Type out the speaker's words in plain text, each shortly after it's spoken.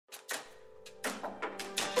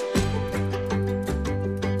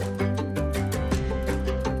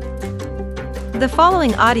The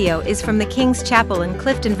following audio is from the King's Chapel in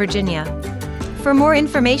Clifton, Virginia. For more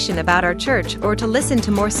information about our church or to listen to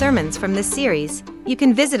more sermons from this series, you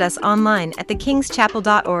can visit us online at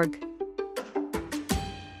thekingschapel.org.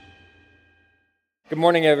 Good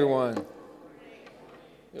morning, everyone.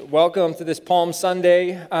 Welcome to this Palm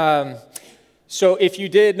Sunday. So if you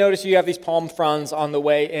did notice, you have these palm fronds on the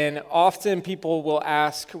way in. Often people will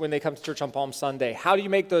ask when they come to church on Palm Sunday, how do you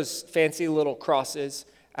make those fancy little crosses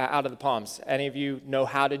out of the palms? Any of you know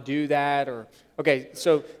how to do that? Okay,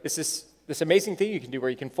 so this amazing thing you can do where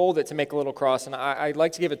you can fold it to make a little cross, and I'd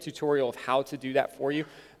like to give a tutorial of how to do that for you.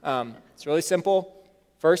 It's really simple.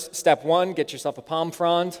 First, step one, get yourself a palm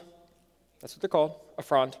frond. That's what they're called, a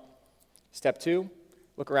frond. Step two,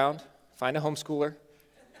 look around, find a homeschooler,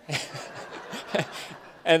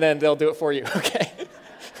 and then they'll do it for you, okay?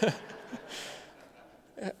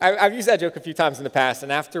 I've used that joke a few times in the past,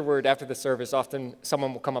 and afterward, after the service, often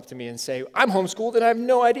someone will come up to me and say, I'm homeschooled and I have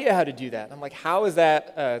no idea how to do that. And I'm like, how is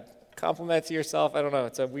that a compliment to yourself? I don't know.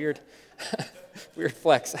 It's a weird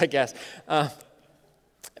flex, I guess.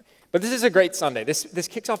 But this is a great Sunday. This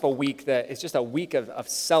kicks off a week that is just a week of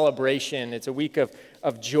celebration. It's a week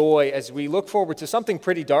of joy as we look forward to something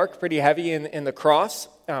pretty dark, pretty heavy in the cross.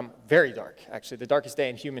 Very dark, actually, the darkest day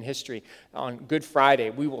in human history. On Good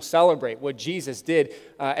Friday, we will celebrate what Jesus did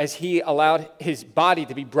as he allowed his body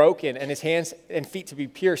to be broken and his hands and feet to be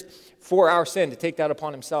pierced for our sin, to take that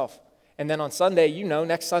upon himself. And then on Sunday,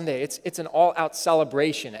 next Sunday, it's an all-out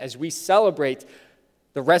celebration as we celebrate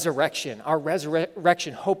the resurrection, our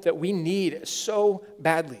resurrection hope that we need so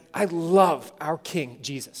badly. I love our King,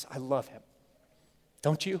 Jesus. I love him.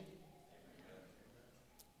 Don't you?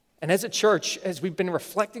 And as a church, as we've been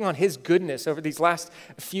reflecting on his goodness over these last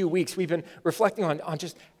few weeks, we've been reflecting on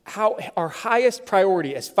just how our highest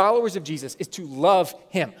priority as followers of Jesus is to love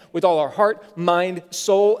him with all our heart, mind,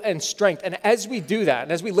 soul, and strength. And as we do that,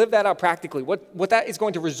 and as we live that out practically, what that is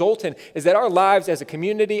going to result in is that our lives as a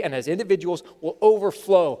community and as individuals will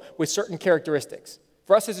overflow with certain characteristics.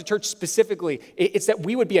 For us as a church specifically, it's that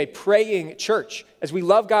we would be a praying church. As we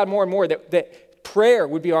love God more and more, that prayer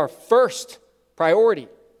would be our first priority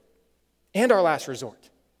and our last resort.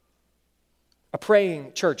 A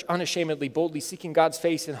praying church, unashamedly, boldly seeking God's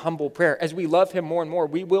face in humble prayer. As we love him more and more,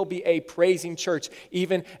 we will be a praising church.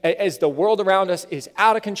 Even as the world around us is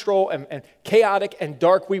out of control and chaotic and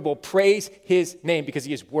dark, we will praise his name because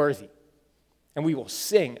he is worthy. And we will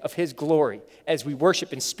sing of his glory as we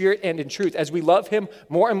worship in spirit and in truth. As we love him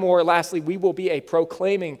more and more, lastly, we will be a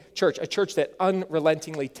proclaiming church, a church that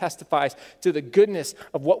unrelentingly testifies to the goodness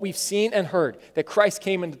of what we've seen and heard, that Christ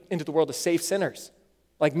came into the world to save sinners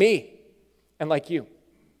like me and like you.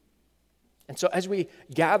 And so as we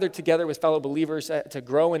gather together with fellow believers to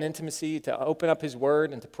grow in intimacy, to open up his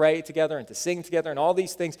word and to pray together and to sing together and all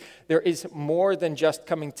these things, there is more than just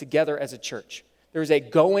coming together as a church. There is a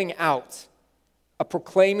going out, a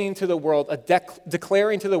proclaiming to the world, a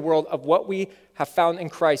declaring to the world of what we have found in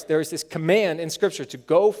Christ. There is this command in Scripture to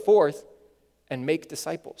go forth and make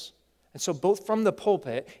disciples. And so both from the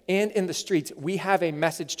pulpit and in the streets, we have a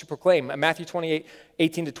message to proclaim. Matthew 28,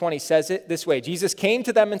 18-20 says it this way. Jesus came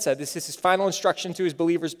to them and said, this is his final instruction to his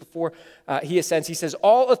believers before he ascends. He says,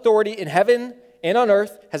 all authority in heaven and on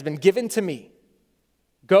earth has been given to me.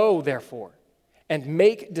 Go, therefore, and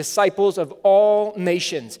make disciples of all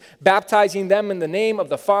nations, baptizing them in the name of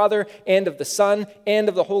the Father and of the Son and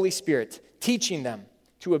of the Holy Spirit, teaching them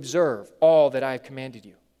to observe all that I have commanded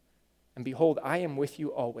you. And behold, I am with you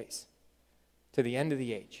always, to the end of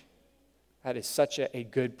the age. That is such a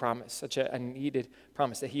good promise, such a needed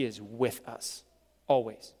promise that he is with us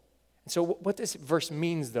always. And so what this verse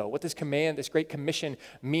means, though, what this command, this great commission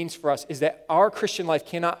means for us is that our Christian life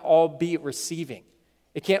cannot all be receiving.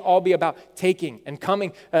 It can't all be about taking and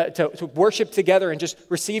coming to worship together and just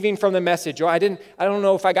receiving from the message. I don't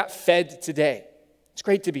know if I got fed today. It's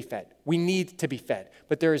great to be fed. We need to be fed.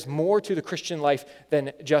 But there is more to the Christian life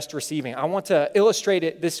than just receiving. I want to illustrate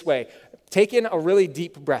it this way. Take in a really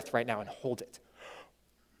deep breath right now and hold it.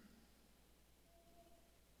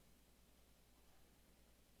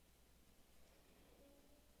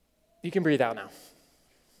 You can breathe out now.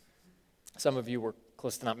 Some of you were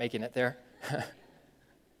close to not making it there.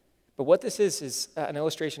 But what this is an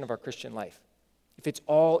illustration of our Christian life. If it's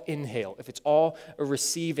all inhale, if it's all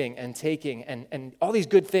receiving and taking and all these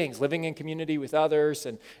good things, living in community with others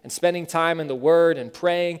and spending time in the Word and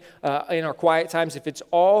praying in our quiet times, if it's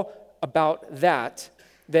all about that,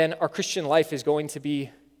 then our Christian life is going to be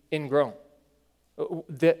ingrown.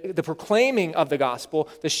 The proclaiming of the gospel,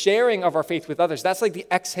 the sharing of our faith with others, that's like the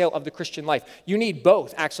exhale of the Christian life. You need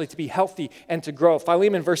both, actually, to be healthy and to grow.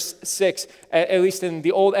 Philemon verse 6, at least in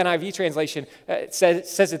the old NIV translation,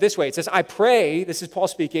 says it this way. It says, I pray, this is Paul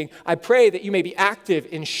speaking, I pray that you may be active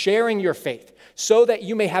in sharing your faith so that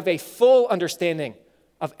you may have a full understanding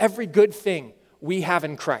of every good thing we have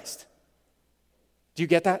in Christ. Do you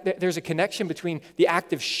get that? There's a connection between the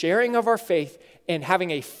active sharing of our faith and having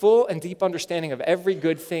a full and deep understanding of every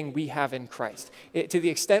good thing we have in Christ. To the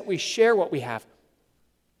extent we share what we have,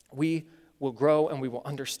 we will grow and we will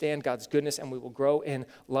understand God's goodness and we will grow in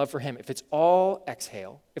love for him. If it's all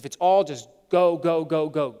exhale, if it's all just go, go, go,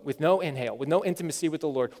 go, with no inhale, with no intimacy with the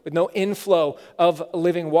Lord, with no inflow of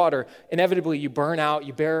living water, inevitably you burn out,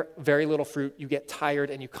 you bear very little fruit, you get tired,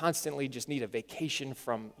 and you constantly just need a vacation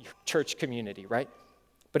from your church community, right?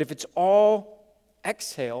 But if it's all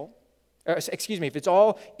exhale, if it's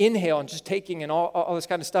all inhale and just taking and all this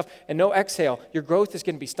kind of stuff and no exhale, your growth is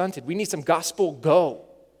going to be stunted. We need some gospel go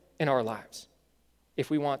in our lives if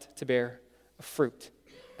we want to bear fruit.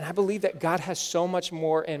 And I believe that God has so much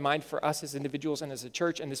more in mind for us as individuals and as a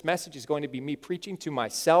church, and this message is going to be me preaching to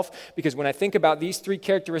myself, because when I think about these three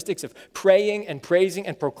characteristics of praying and praising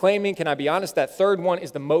and proclaiming, can I be honest, that third one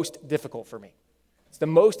is the most difficult for me. It's the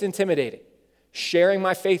most intimidating. Sharing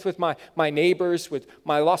my faith with my neighbors, with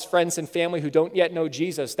my lost friends and family who don't yet know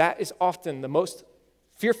Jesus, that is often the most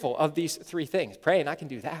fearful of these three things. Praying, I can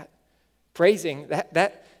do that. Praising,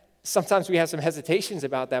 that sometimes we have some hesitations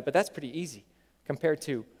about that, but that's pretty easy compared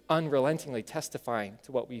to unrelentingly testifying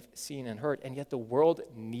to what we've seen and heard. And yet the world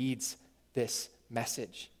needs this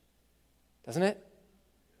message, doesn't it?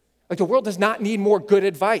 Like, the world does not need more good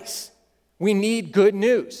advice. We need good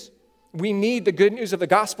news. We need the good news of the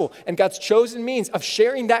gospel, and God's chosen means of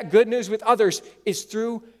sharing that good news with others is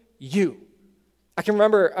through you. I can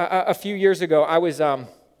remember a few years ago, I was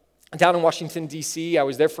down in Washington, D.C. I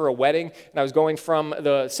was there for a wedding, and I was going from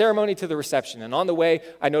the ceremony to the reception. And on the way,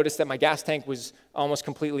 I noticed that my gas tank was almost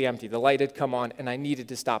completely empty. The light had come on, and I needed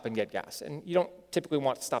to stop and get gas. And you don't typically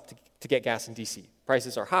want to stop to get gas in D.C.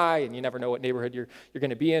 Prices are high, and you never know what neighborhood you're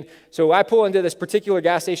going to be in. So I pull into this particular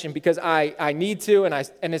gas station because I need to,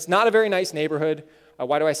 and it's not a very nice neighborhood.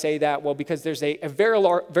 Why do I say that? Well, because there's a very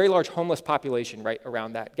large homeless population right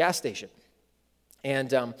around that gas station.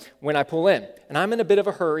 And when I pull in, and I'm in a bit of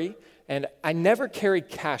a hurry, and I never carry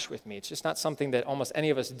cash with me. It's just not something that almost any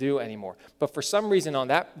of us do anymore. But for some reason on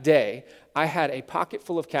that day, I had a pocket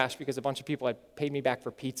full of cash because a bunch of people had paid me back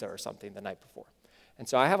for pizza or something the night before. And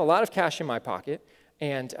so I have a lot of cash in my pocket,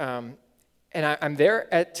 and I'm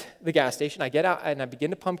there at the gas station. I get out, and I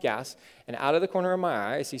begin to pump gas, and out of the corner of my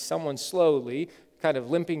eye, I see someone slowly kind of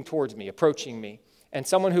limping towards me, approaching me, and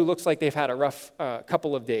someone who looks like they've had a rough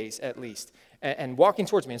couple of days at least, and walking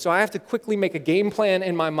towards me. And so I have to quickly make a game plan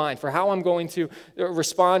in my mind for how I'm going to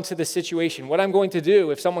respond to the situation, what I'm going to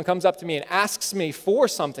do if someone comes up to me and asks me for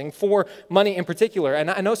something, for money in particular.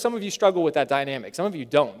 And I know some of you struggle with that dynamic. Some of you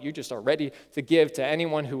don't. You just are ready to give to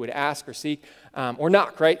anyone who would ask or seek or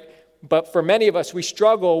knock, right? But for many of us, we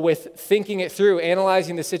struggle with thinking it through,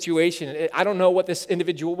 analyzing the situation. I don't know what this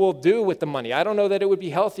individual will do with the money. I don't know that it would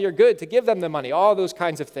be healthy or good to give them the money, all those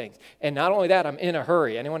kinds of things. And not only that, I'm in a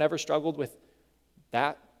hurry. Anyone ever struggled with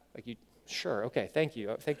that? Sure, okay, thank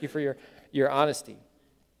you. Thank you for your honesty.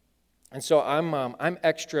 And so I'm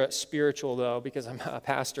extra spiritual, though, because I'm a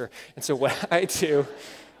pastor. And so what I do...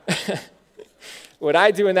 What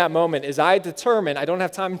I do in that moment is I determine, I don't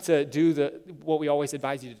have time to do what we always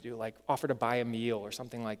advise you to do, like offer to buy a meal or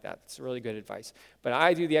something like that. It's really good advice. But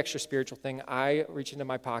I do the extra spiritual thing. I reach into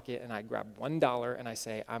my pocket and I grab $1 and I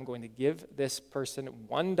say, I'm going to give this person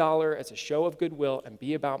 $1 as a show of goodwill and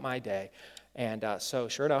be about my day. And so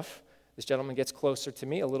sure enough, this gentleman gets closer to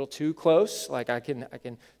me, a little too close. Like I can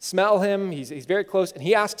smell him. He's very close. And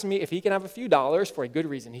he asks me if he can have a few dollars for a good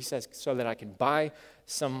reason. He says, so that I can buy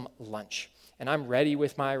some lunch. And I'm ready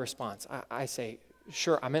with my response. I say,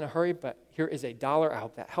 sure, I'm in a hurry, but here is $1. I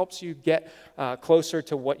hope that helps you get closer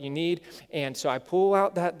to what you need. And so I pull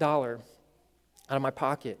out that $1 out of my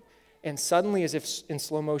pocket, and suddenly, as if in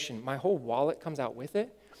slow motion, my whole wallet comes out with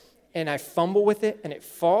it, and I fumble with it, and it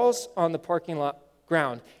falls on the parking lot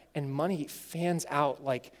ground, and money fans out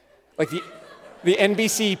like the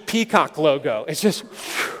NBC Peacock logo. It's just...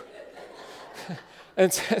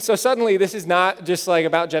 And so suddenly, this is not just like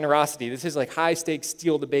about generosity. This is like high stakes,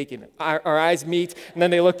 steal the bacon. Our eyes meet, and then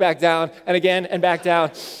they look back down, and again, and back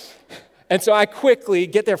down. And so I quickly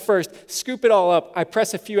get there first, scoop it all up. I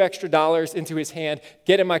press a few extra dollars into his hand,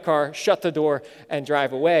 get in my car, shut the door, and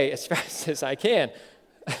drive away as fast as I can.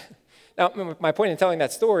 Now, my point in telling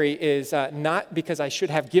that story is not because I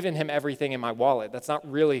should have given him everything in my wallet. That's not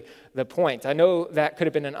really the point. I know that could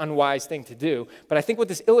have been an unwise thing to do, but I think what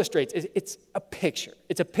this illustrates is it's a picture.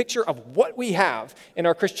 It's a picture of what we have in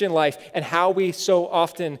our Christian life and how we so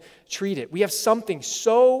often treat it. We have something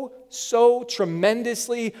so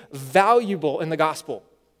tremendously valuable in the gospel.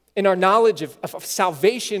 In our knowledge of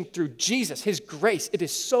salvation through Jesus, his grace, it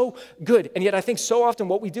is so good. And yet I think so often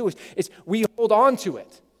what we do is we hold on to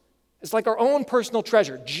it. It's like our own personal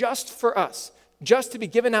treasure, just for us, just to be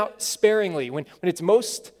given out sparingly when it's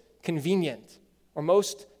most convenient or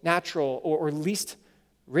most natural or least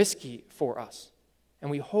risky for us. And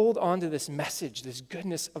we hold on to this message, this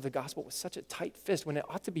goodness of the gospel with such a tight fist when it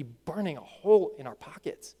ought to be burning a hole in our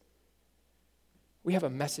pockets. We have a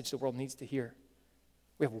message the world needs to hear.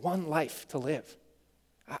 We have one life to live.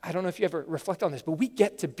 I don't know if you ever reflect on this, but we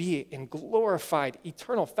get to be in glorified,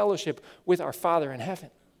 eternal fellowship with our Father in heaven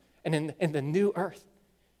and in the new earth.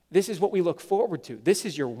 This is what we look forward to. This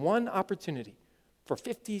is your one opportunity for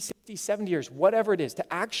 50, 60, 70 years, whatever it is,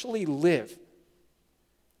 to actually live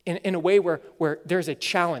in a way where there's a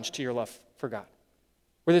challenge to your love for God,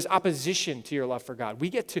 where there's opposition to your love for God.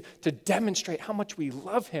 We get to demonstrate how much we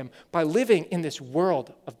love him by living in this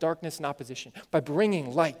world of darkness and opposition, by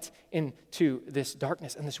bringing light into this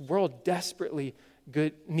darkness. And this world desperately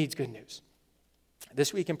needs good news.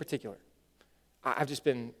 This week in particular, I've just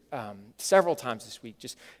been several times this week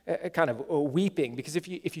just kind of weeping, because if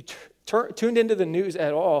you tuned into the news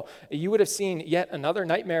at all, you would have seen yet another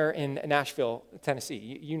nightmare in Nashville,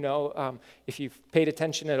 Tennessee. You know, if you've paid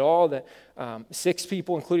attention at all, that 6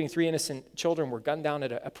 people, including 3 innocent children, were gunned down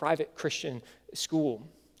at a private Christian school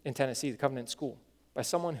in Tennessee, the Covenant School, by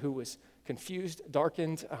someone who was confused,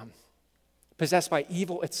 darkened, possessed by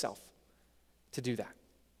evil itself to do that.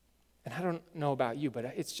 And I don't know about you, but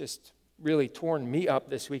it's just really torn me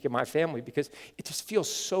up this week in my family, because it just feels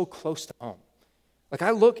so close to home. Like,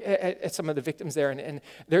 I look at some of the victims there, and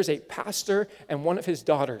there's a pastor and one of his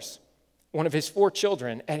daughters, one of his 4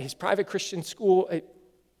 children at his private Christian school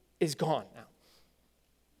is gone now.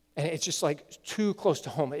 And it's just like too close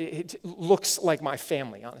to home. It looks like my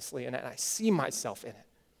family, honestly, and I see myself in it.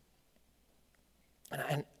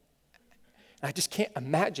 And I just can't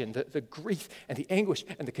imagine the grief and the anguish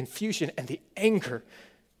and the confusion and the anger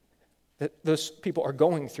that those people are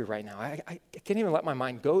going through right now. I can't even let my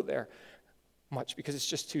mind go there much, because it's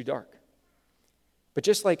just too dark. But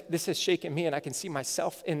just like this has shaken me, and I can see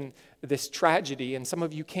myself in this tragedy, and some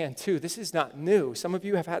of you can too, this is not new. Some of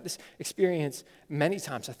you have had this experience many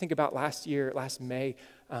times. I think about last May,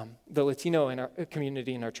 the Latino in our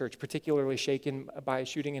community in our church, particularly shaken by a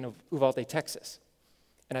shooting in Uvalde, Texas.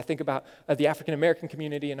 And I think about the African American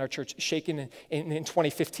community in our church, shaken in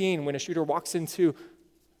 2015 when a shooter walks into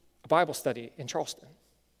a Bible study in Charleston.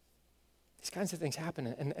 These kinds of things happen,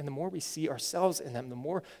 and the more we see ourselves in them, the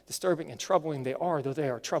more disturbing and troubling they are, though they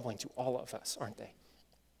are troubling to all of us, aren't they?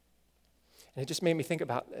 And it just made me think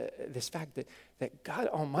about this fact that God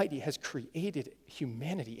Almighty has created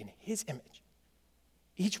humanity in his image.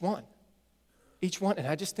 Each one. And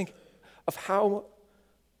I just think of how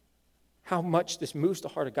much this moves the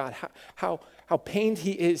heart of God, how pained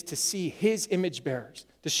he is to see his image bearers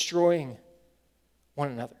destroying one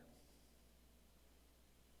another,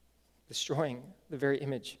 destroying the very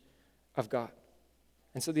image of God.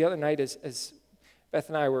 And so the other night, as Beth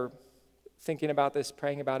and I were thinking about this,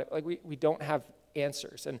 praying about it, like we don't have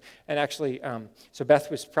answers. And actually, so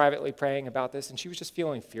Beth was privately praying about this, and she was just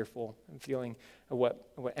feeling fearful and feeling what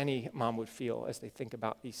any mom would feel as they think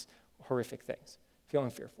about these horrific things, feeling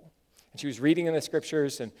fearful. And she was reading in the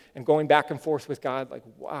scriptures and going back and forth with God, like,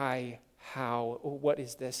 why, how, what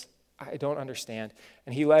is this? I don't understand.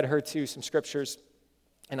 And he led her to some scriptures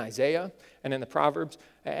in Isaiah and in the Proverbs,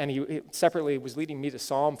 and he separately was leading me to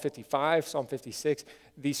Psalm 55, Psalm 56,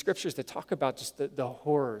 these scriptures that talk about just the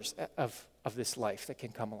horrors of this life that can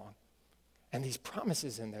come along. And these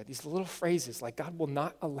promises in there, these little phrases like God will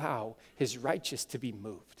not allow his righteous to be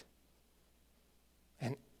moved.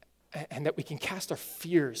 And that we can cast our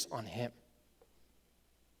fears on him.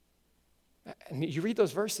 And you read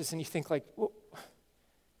those verses and you think like, well,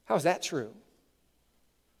 how is that true?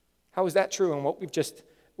 How is that true in what we've just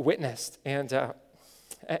witnessed? And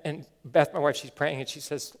Beth, my wife, she's praying and she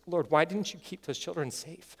says, Lord, why didn't you keep those children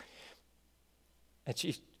safe? And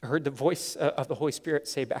she heard the voice of the Holy Spirit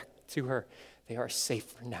say back to her, they are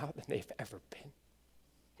safer now than they've ever been.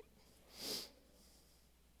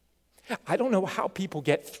 I don't know how people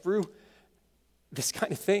get through this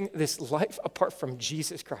kind of thing, this life apart from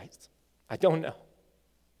Jesus Christ. I don't know.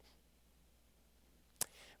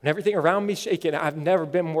 When everything around me is shaking, I've never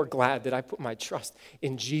been more glad that I put my trust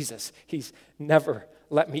in Jesus. He's never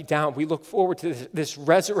let me down. We look forward to this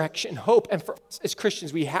resurrection hope. And for us as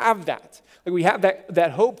Christians, we have that. Like we have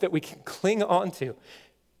that hope that we can cling on to.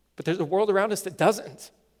 But there's a world around us that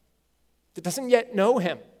doesn't yet know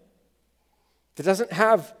him, that doesn't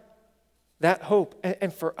have that hope.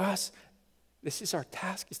 And for us, this is our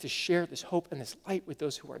task, is to share this hope and this light with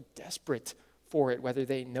those who are desperate for it, whether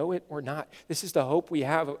they know it or not. This is the hope we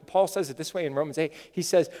have. Paul says it this way in Romans 8. He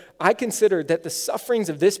says, I consider that the sufferings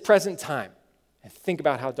of this present time, and think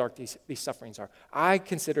about how dark these sufferings are. I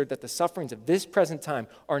consider that the sufferings of this present time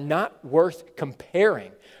are not worth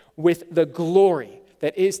comparing with the glory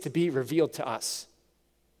that is to be revealed to us.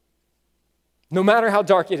 No matter how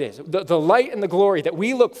dark it is, the light and the glory that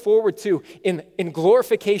we look forward to in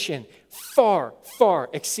glorification far, far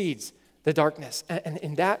exceeds the darkness. And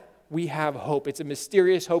in that, we have hope. It's a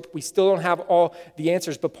mysterious hope. We still don't have all the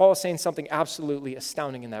answers, but Paul is saying something absolutely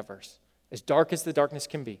astounding in that verse. As dark as the darkness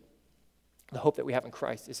can be, the hope that we have in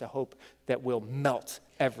Christ is a hope that will melt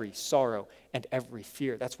every sorrow and every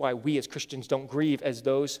fear. That's why we as Christians don't grieve as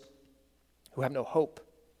those who have no hope.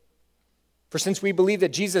 For since we believe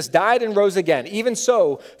that Jesus died and rose again, even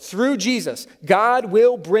so, through Jesus, God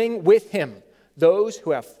will bring with him those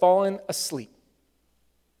who have fallen asleep.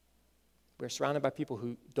 We're surrounded by people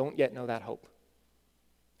who don't yet know that hope.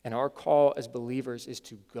 And our call as believers is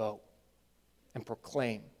to go and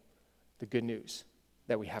proclaim the good news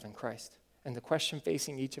that we have in Christ. And the question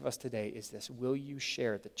facing each of us today is this: will you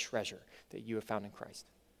share the treasure that you have found in Christ?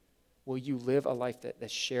 Will you live a life that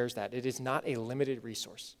shares that? It is not a limited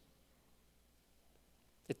resource.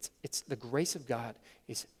 It's the grace of God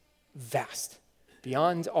is vast,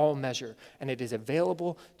 beyond all measure, and it is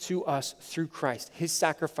available to us through Christ, his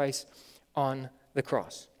sacrifice on the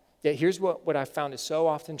cross. Yet here's what I found is so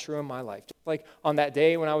often true in my life. Just like on that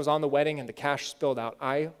day when I was on the wedding and the cash spilled out,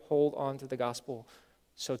 I hold on to the gospel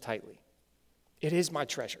so tightly. It is my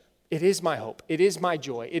treasure. It is my hope. It is my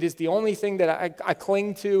joy. It is the only thing that I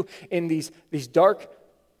cling to in these dark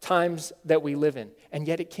times that we live in. And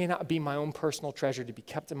yet it cannot be my own personal treasure to be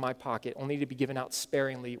kept in my pocket, only to be given out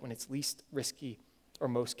sparingly when it's least risky or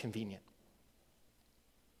most convenient.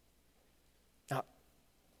 Now,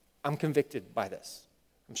 I'm convicted by this.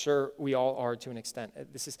 I'm sure we all are to an extent.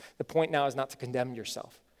 The point now is not to condemn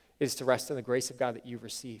yourself. It is to rest in the grace of God that you've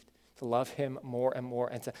received, to love him more and more,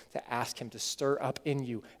 and to ask him to stir up in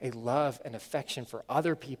you a love and affection for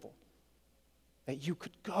other people, that you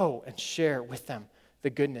could go and share with them the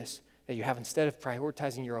goodness that you have instead of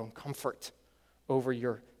prioritizing your own comfort over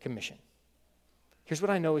your commission. Here's what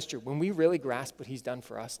I know is true. When we really grasp what he's done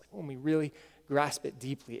for us, when we really grasp it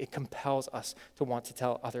deeply, it compels us to want to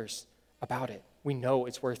tell others about it. We know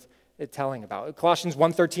it's worth telling about. Colossians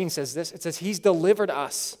 1:13 says this. It says, he's delivered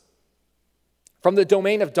us from the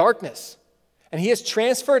domain of darkness, and he has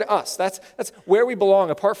transferred us. That's where we belong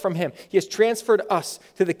apart from him. He has transferred us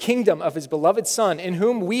to the kingdom of his beloved Son, in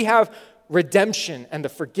whom we have redemption and the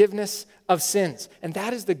forgiveness of sins. And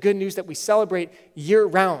that is the good news that we celebrate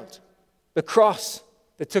year-round. The cross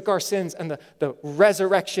that took our sins and the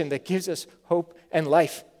resurrection that gives us hope and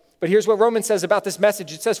life. But here's what Romans says about this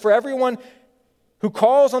message. It says, for everyone who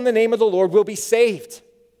calls on the name of the Lord will be saved.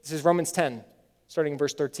 This is Romans 10, starting in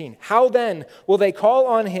verse 13. How then will they call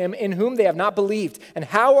on him in whom they have not believed? And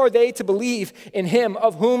how are they to believe in him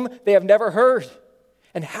of whom they have never heard?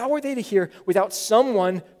 And how are they to hear without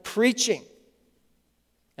someone preaching?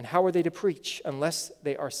 And how are they to preach unless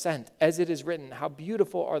they are sent? As it is written, how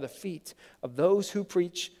beautiful are the feet of those who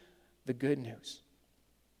preach the good news.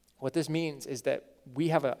 What this means is that we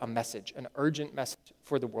have a message, an urgent message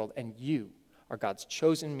for the world, and you are God's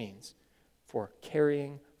chosen means for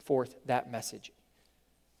carrying forth that message.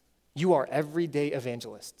 You are everyday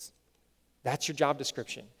evangelists. That's your job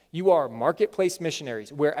description. You are marketplace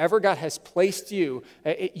missionaries. Wherever God has placed you,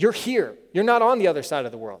 you're here. You're not on the other side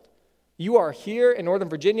of the world. You are here in Northern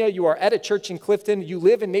Virginia. You are at a church in Clifton. You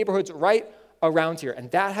live in neighborhoods right around here.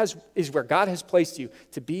 And that is where God has placed you,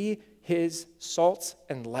 to be his salt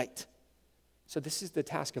and light. So this is the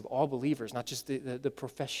task of all believers, not just the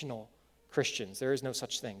professional Christians. There is no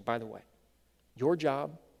such thing, by the way. Your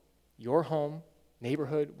job, your home,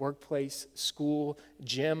 neighborhood, workplace, school,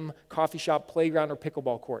 gym, coffee shop, playground, or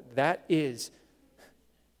pickleball court. That is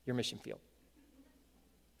your mission field.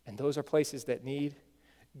 And those are places that need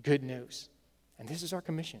good news. And this is our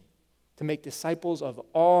commission, to make disciples of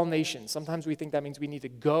all nations. Sometimes we think that means we need to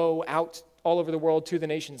go out all over the world to the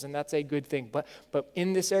nations, and that's a good thing. But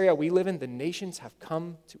in this area we live in, the nations have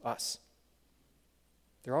come to us.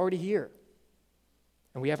 They're already here.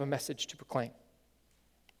 And we have a message to proclaim.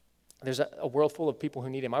 There's a world full of people who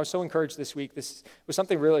need him. I was so encouraged this week. This was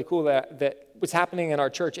something really cool that was happening in our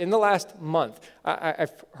church. In the last month,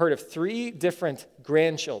 I've heard of 3 different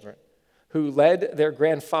grandchildren who led their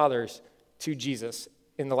grandfathers to Jesus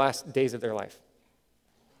in the last days of their life.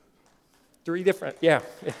 3 different, yeah.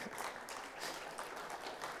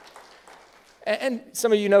 And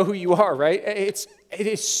some of you know who you are, right? It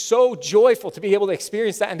is so joyful to be able to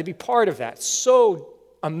experience that and to be part of that. So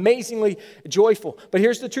amazingly joyful. But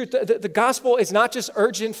here's the truth. The gospel is not just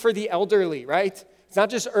urgent for the elderly, right? It's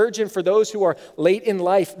not just urgent for those who are late in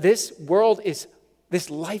life. This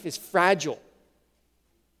life is fragile.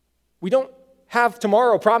 We don't have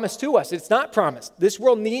tomorrow promised to us. It's not promised. This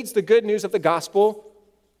world needs the good news of the gospel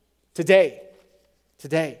today.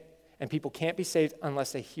 And people can't be saved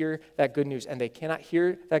unless they hear that good news. And they cannot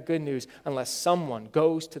hear that good news unless someone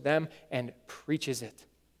goes to them and preaches it.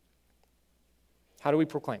 How do we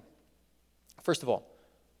proclaim? First of all,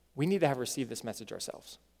 we need to have received this message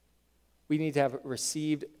ourselves. We need to have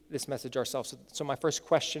received this message ourselves. So my first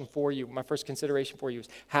question for you, my first consideration for you is,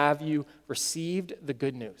 have you received the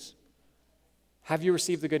good news? Have you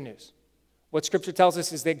received the good news? What Scripture tells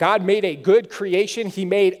us is that God made a good creation. He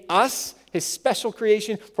made us, his special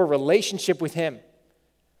creation, for relationship with him.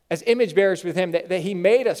 As image bearers with him, that he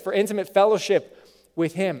made us for intimate fellowship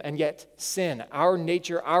with him. And yet sin, our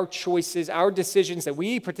nature, our choices, our decisions that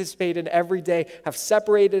we participate in every day have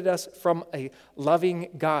separated us from a loving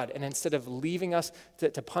God. And instead of leaving us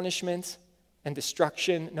to punishment and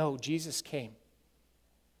destruction, no, Jesus came.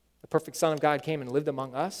 The perfect Son of God came and lived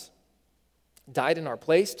among us, died in our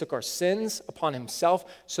place, took our sins upon himself,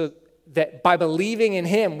 so that by believing in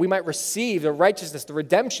him, we might receive the righteousness, the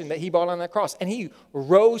redemption that he brought on that cross. And he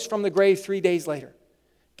rose from the grave 3 days later,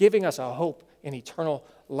 giving us a hope in eternal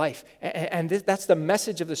life. And that's the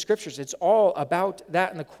message of the Scriptures. It's all about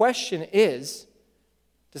that. And the question is,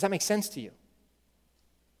 does that make sense to you?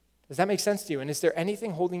 Does that make sense to you? And is there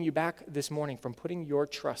anything holding you back this morning from putting your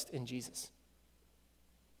trust in Jesus?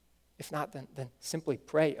 If not, then simply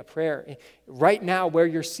pray a prayer. Right now where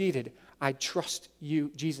you're seated, I trust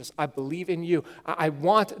you, Jesus. I believe in you. I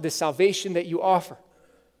want the salvation that you offer.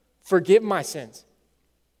 Forgive my sins.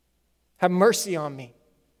 Have mercy on me.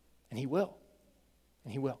 And he will.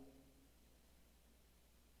 And he will.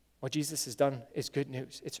 What Jesus has done is good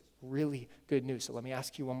news. It's really good news. So let me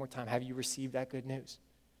ask you one more time. Have you received that good news?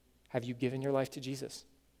 Have you given your life to Jesus?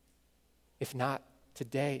 If not,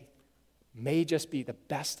 today may just be the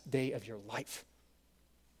best day of your life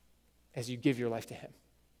as you give your life to him.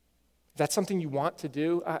 If that's something you want to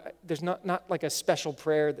do, there's not like a special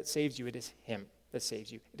prayer that saves you. It is him that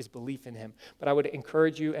saves you. It is belief in him. But I would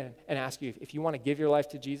encourage you and ask you, if you want to give your life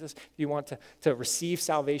to Jesus, if you want to receive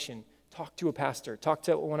salvation, talk to a pastor, talk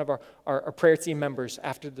to one of our prayer team members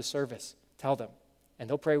after the service. Tell them, and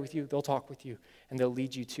they'll pray with you, they'll talk with you, and they'll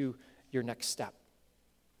lead you to your next step.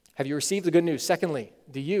 Have you received the good news? Secondly,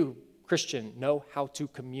 do you, Christian, know how to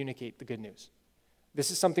communicate the good news?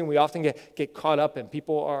 This is something we often get caught up in.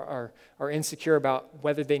 People are insecure about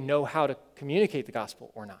whether they know how to communicate the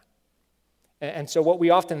gospel or not. And so what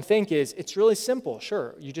we often think is, it's really simple.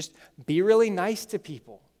 Sure, you just be really nice to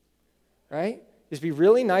people, right? Just be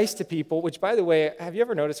really nice to people, which, by the way, have you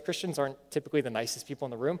ever noticed Christians aren't typically the nicest people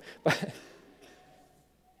in the room? But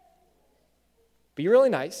be really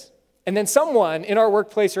nice. And then someone in our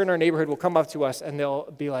workplace or in our neighborhood will come up to us and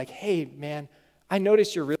they'll be like, hey, man, I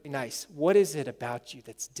noticed you're really nice. What is it about you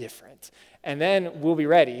that's different? And then we'll be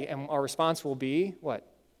ready, and our response will be, what?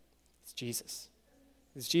 It's Jesus.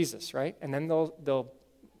 It's Jesus, right? And then they'll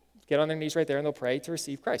get on their knees right there and they'll pray to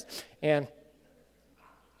receive Christ. And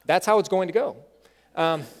that's how it's going to go.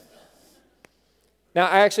 Now,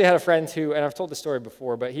 I actually had a friend who, and I've told the story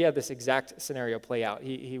before, but he had this exact scenario play out.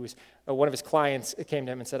 He was, one of his clients came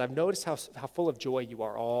to him and said, I've noticed how full of joy you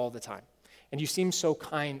are all the time. And you seem so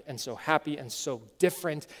kind and so happy and so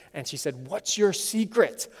different. And she said, what's your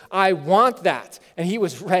secret? I want that. And he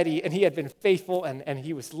was ready, and he had been faithful, and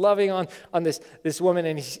he was loving on this woman.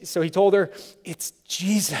 And so he told her, it's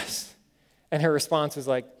Jesus. And her response was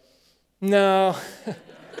like, no,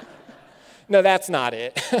 no, that's not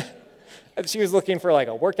it. She was looking for like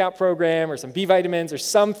a workout program or some B vitamins or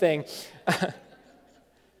something.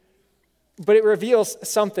 But it reveals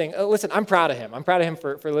something. Listen, I'm proud of him. I'm proud of him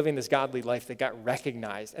for living this godly life that got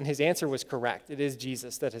recognized. And his answer was correct. It is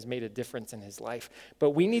Jesus that has made a difference in his life.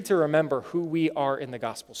 But we need to remember who we are in the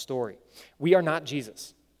gospel story. We are not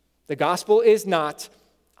Jesus. The gospel is not,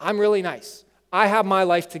 I'm really nice. I have my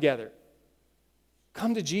life together.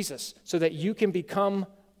 Come to Jesus so that you can become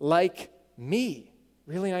like me.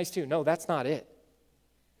 Really nice too. No, that's not it.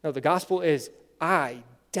 No, the gospel is, I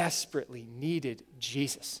desperately needed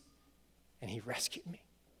Jesus. and he rescued me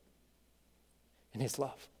in his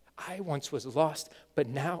love. I once was lost, but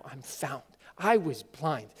now I'm found. I was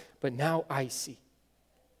blind, but now I see.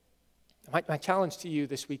 My challenge to you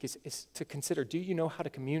this week is to consider, do you know how to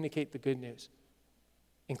communicate the good news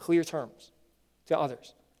in clear terms to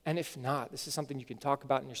others? And if not, this is something you can talk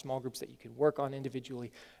about in your small groups, that you can work on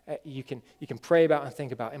individually. You can pray about and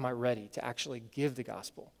think about, am I ready to actually give the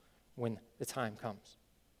gospel when the time comes?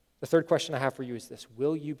 The third question I have for you is this: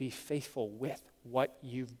 will you be faithful with what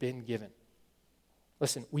you've been given?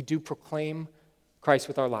 Listen, we do proclaim Christ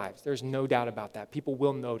with our lives. There's no doubt about that. People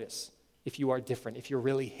will notice if you are different, if you're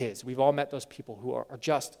really his. We've all met those people who are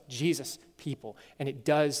just Jesus people, and it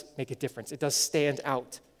does make a difference. It does stand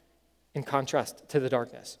out in contrast to the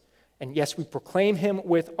darkness. And yes, we proclaim him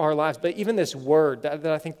with our lives, but even this word that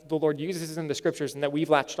I think the Lord uses in the scriptures and that we've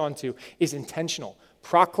latched onto is intentional.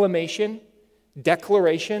 Proclamation,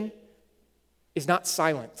 declaration is not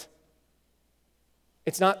silent.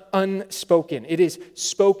 It's not unspoken. It is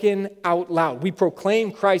spoken out loud. We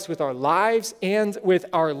proclaim Christ with our lives and with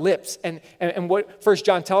our lips. And what 1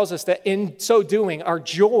 John tells us, that in so doing, our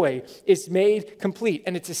joy is made complete.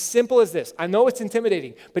 And it's as simple as this. I know it's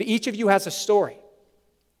intimidating, but each of you has a story.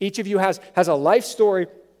 Each of you has a life story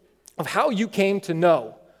of how you came to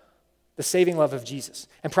know the saving love of Jesus.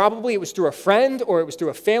 And probably it was through a friend, or it was through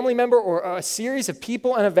a family member, or a series of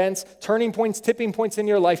people and events, turning points, tipping points in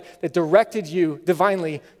your life that directed you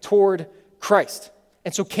divinely toward Christ.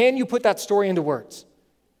 And so can you put that story into words?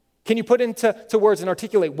 Can you put into words and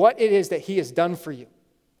articulate what it is that he has done for you?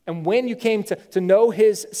 And when you came to know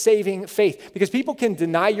his saving faith? Because people can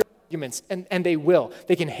deny your arguments, and they will.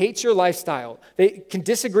 They can hate your lifestyle. They can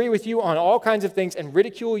disagree with you on all kinds of things and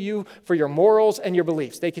ridicule you for your morals and your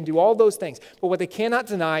beliefs. They can do all those things. But what they cannot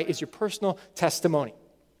deny is your personal testimony.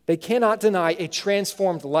 They cannot deny a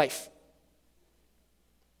transformed life.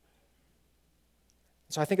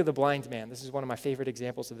 So I think of the blind man. This is one of my favorite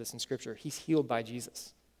examples of this in Scripture. He's healed by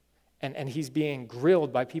Jesus. And he's being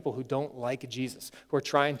grilled by people who don't like Jesus, who are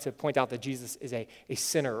trying to point out that Jesus is a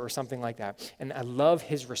sinner or something like that. And I love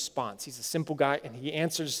his response. He's a simple guy, and he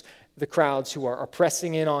answers the crowds who are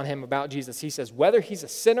pressing in on him about Jesus. He says, whether he's a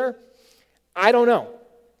sinner, I don't know.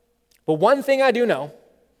 But one thing I do know,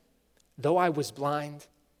 though I was blind,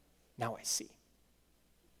 now I see.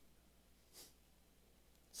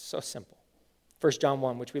 So simple. 1 John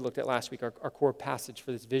 1, which we looked at last week, our core passage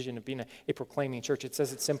for this vision of being a proclaiming church. It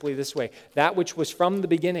says it simply this way: that which was from the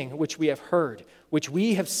beginning, which we have heard, which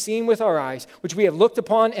we have seen with our eyes, which we have looked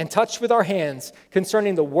upon and touched with our hands,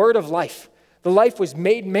 concerning the word of life. The life was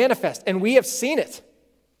made manifest, and we have seen it.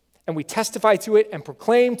 And we testify to it and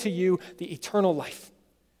proclaim to you the eternal life,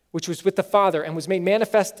 which was with the Father and was made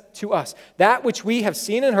manifest to us. That which we have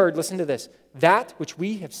seen and heard, listen to this, that which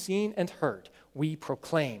we have seen and heard, we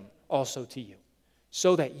proclaim also to you,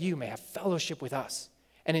 so that you may have fellowship with us.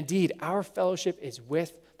 And indeed, our fellowship is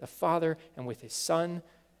with the Father and with his Son,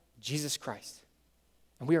 Jesus Christ.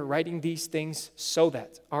 And we are writing these things so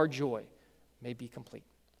that our joy may be complete.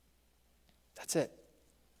 That's it.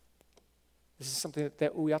 This is something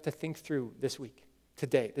that we have to think through this week,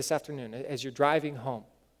 today, this afternoon, as you're driving home.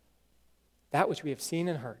 That which we have seen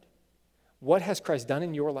and heard. What has Christ done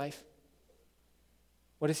in your life?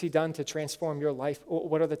 What has he done to transform your life?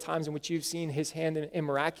 What are the times in which you've seen his hand in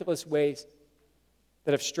miraculous ways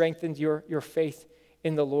that have strengthened your faith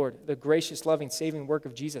in the Lord? The gracious, loving, saving work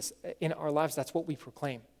of Jesus in our lives, that's what we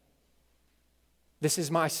proclaim. This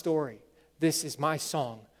is my story. This is my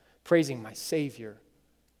song, praising my Savior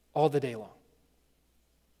all the day long.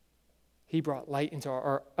 He brought light into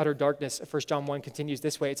our utter darkness. 1 John 1 continues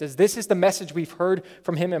this way. It says, this is the message we've heard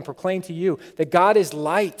from him and proclaimed to you, that God is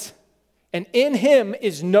light, and in him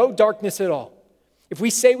is no darkness at all. If we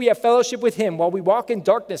say we have fellowship with him while we walk in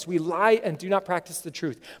darkness, we lie and do not practice the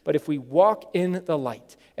truth. But if we walk in the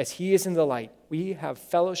light, as he is in the light, we have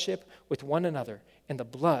fellowship with one another, and the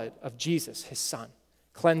blood of Jesus, his Son,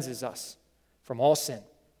 cleanses us from all sin.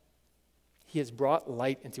 He has brought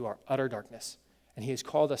light into our utter darkness, and he has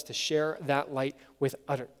called us to share that light with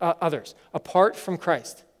others. Apart from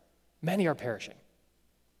Christ, many are perishing.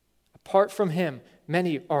 Apart from him,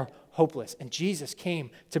 many are hopeless. And Jesus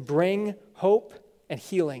came to bring hope and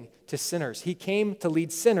healing to sinners. He came to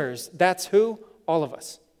lead sinners, that's who? All of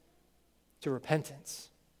us, to repentance.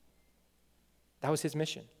 That was his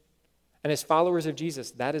mission. And as followers of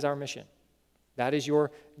Jesus, that is our mission. That is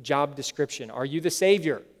your job description. Are you the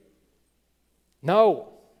Savior? No,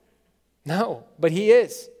 but he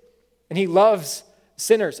is. And he loves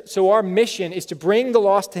sinners. So our mission is to bring the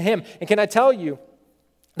lost to him. And can I tell you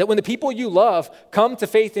That when the people you love come to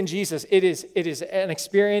faith in Jesus, it is an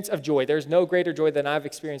experience of joy. There's no greater joy than I've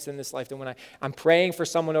experienced in this life than when I'm praying for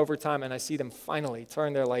someone over time and I see them finally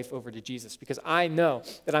turn their life over to Jesus, because I know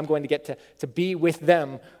that I'm going to get to be with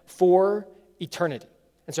them for eternity.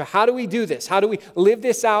 And so how do we do this? How do we live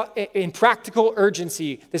this out in practical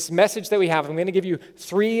urgency, this message that we have? I'm going to give you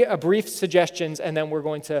three brief suggestions, and then we're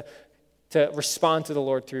going to respond to the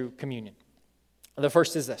Lord through communion. The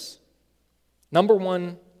first is this. Number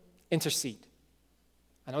one, intercede.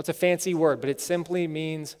 I know it's a fancy word, but it simply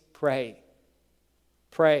means pray.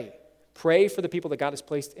 Pray. Pray for the people that God has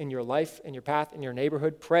placed in your life, in your path, in your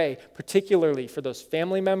neighborhood. Pray particularly for those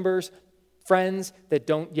family members, friends that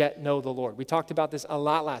don't yet know the Lord. We talked about this a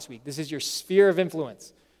lot last week. This is your sphere of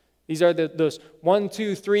influence. These are those 1,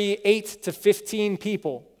 2, 3, 8 to 15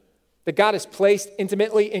 people that God has placed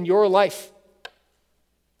intimately in your life.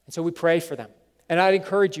 And so we pray for them. And I'd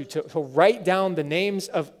encourage you to write down the names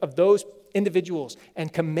of those individuals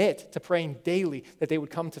and commit to praying daily that they would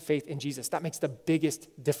come to faith in Jesus. That makes the biggest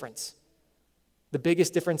difference. The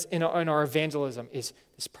biggest difference in our evangelism is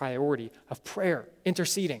this priority of prayer,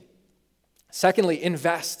 interceding. Secondly,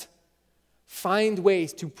 invest. Find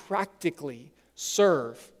ways to practically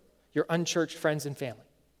serve your unchurched friends and family.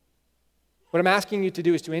 What I'm asking you to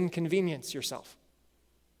do is to inconvenience yourself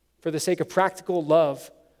for the sake of practical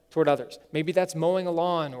love toward others. Maybe that's mowing a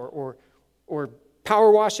lawn or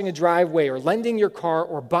power washing a driveway or lending your car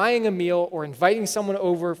or buying a meal or inviting someone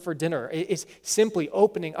over for dinner. It's simply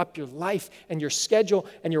opening up your life and your schedule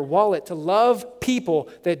and your wallet to love people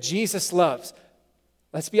that Jesus loves.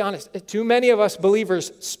 Let's be honest, too many of us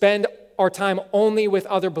believers spend our time only with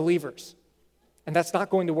other believers. And that's not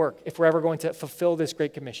going to work if we're ever going to fulfill this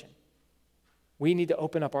Great Commission. We need to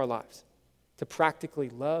open up our lives to practically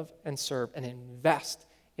love and serve and invest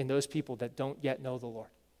in those people that don't yet know the Lord.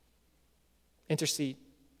 Intercede,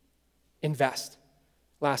 invest.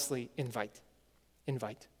 Lastly, invite.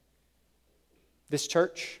 Invite. This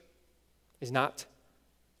church is not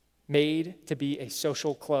made to be a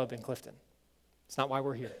social club in Clifton. It's not why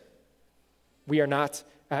we're here. We are not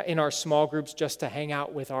in our small groups just to hang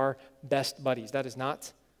out with our best buddies. That is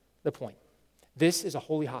not the point. This is a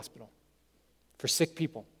holy hospital for sick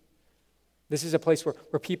people. This is a place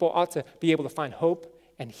where people ought to be able to find hope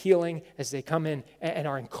and healing as they come in and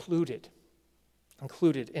are included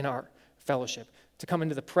in our fellowship, to come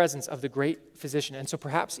into the presence of the great physician. And so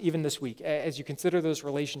perhaps even this week, as you consider those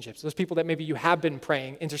relationships, those people that maybe you have been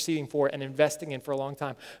praying, interceding for, and investing in for a long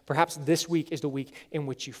time, perhaps this week is the week in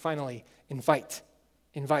which you finally invite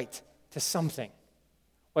to something.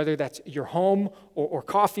 Whether that's your home or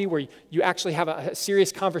coffee, where you actually have a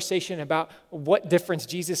serious conversation about what difference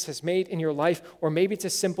Jesus has made in your life, or maybe it's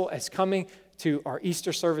as simple as coming to our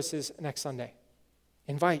Easter services next Sunday.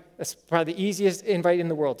 Invite. That's probably the easiest invite in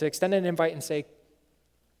the world, to extend an invite and say,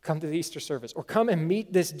 come to the Easter service, or come and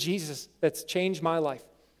meet this Jesus that's changed my life.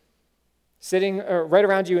 Sitting right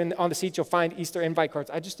around you on the seat, you'll find Easter invite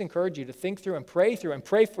cards. I just encourage you to think through and pray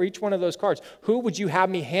for each one of those cards. Who would you have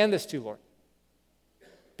me hand this to, Lord?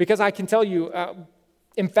 Because I can tell you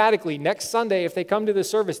emphatically, next Sunday, if they come to the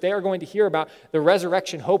service, they are going to hear about the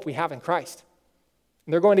resurrection hope we have in Christ.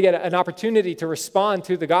 And they're going to get an opportunity to respond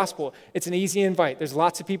to the gospel. It's an easy invite. There's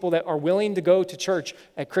lots of people that are willing to go to church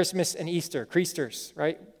at Christmas and Easter, Creasters,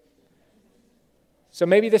 right? So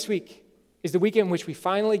maybe this week is the week in which we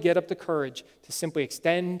finally get up the courage to simply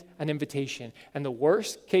extend an invitation. And the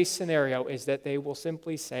worst case scenario is that they will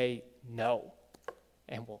simply say no,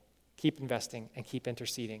 and we'll keep investing and keep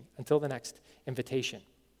interceding until the next invitation.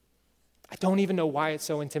 I don't even know why it's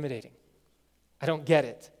so intimidating. I don't get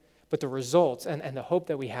it. But the results and the hope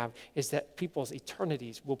that we have is that people's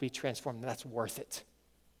eternities will be transformed. That's worth it.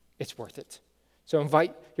 It's worth it. So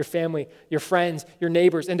invite your family, your friends, your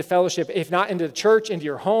neighbors into fellowship, if not into the church, into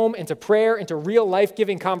your home, into prayer, into real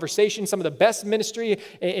life-giving conversation. Some of the best ministry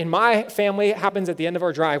in my family happens at the end of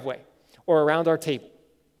our driveway or around our table.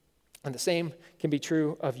 And the same can be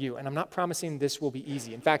true of you. And I'm not promising this will be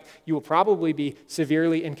easy. In fact, you will probably be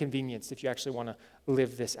severely inconvenienced if you actually want to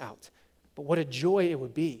live this out. But what a joy it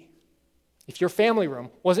would be if your family room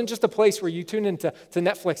wasn't just a place where you tune into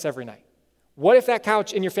Netflix every night. What if that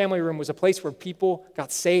couch in your family room was a place where people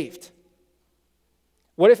got saved?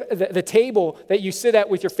 What if the table that you sit at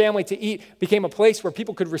with your family to eat became a place where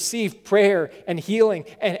people could receive prayer and healing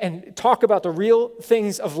and talk about the real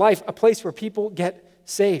things of life, a place where people get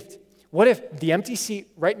saved? What if the empty seat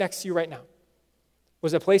right next to you right now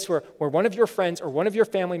was a place where one of your friends or one of your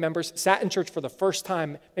family members sat in church for the first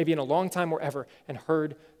time, maybe in a long time or ever, and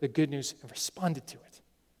heard the good news and responded to it?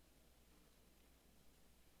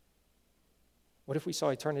 What if we saw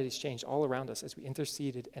eternity's change all around us as we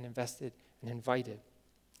interceded and invested and invited,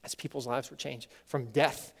 as people's lives were changed from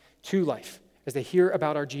death to life, as they hear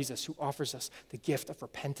about our Jesus who offers us the gift of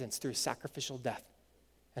repentance through his sacrificial death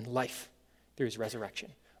and life through his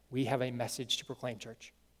resurrection? We have a message to proclaim,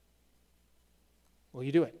 church. Will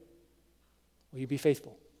you do it? Will you be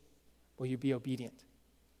faithful? Will you be obedient?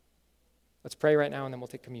 Let's pray right now, and then we'll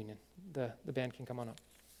take communion. The band can come on up.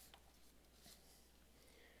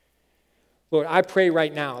 Lord, I pray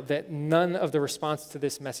right now that none of the response to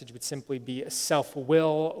this message would simply be a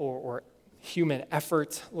self-will or human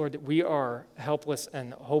effort. Lord, that we are helpless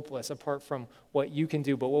and hopeless apart from what you can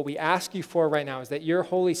do. But what we ask you for right now is that your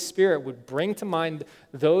Holy Spirit would bring to mind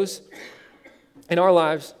those in our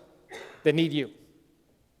lives that need you.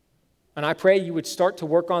 And I pray you would start to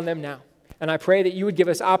work on them now. And I pray that you would give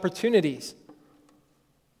us opportunities,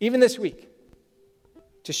 even this week,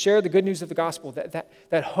 to share the good news of the gospel,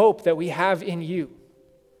 that hope that we have in you,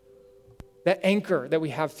 that anchor that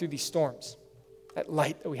we have through these storms, that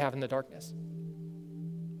light that we have in the darkness.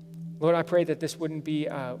 Lord, I pray that this wouldn't be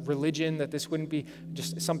religion, that this wouldn't be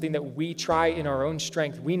just something that we try in our own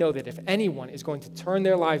strength. We know that if anyone is going to turn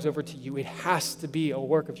their lives over to you, it has to be a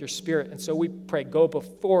work of your Spirit. And so we pray, go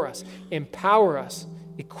before us, empower us,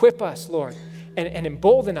 equip us, Lord, and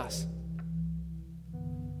embolden us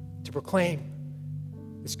to proclaim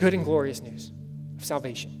this good and glorious news of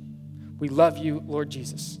salvation. We love you, Lord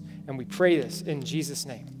Jesus, and we pray this in Jesus'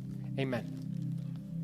 name. Amen.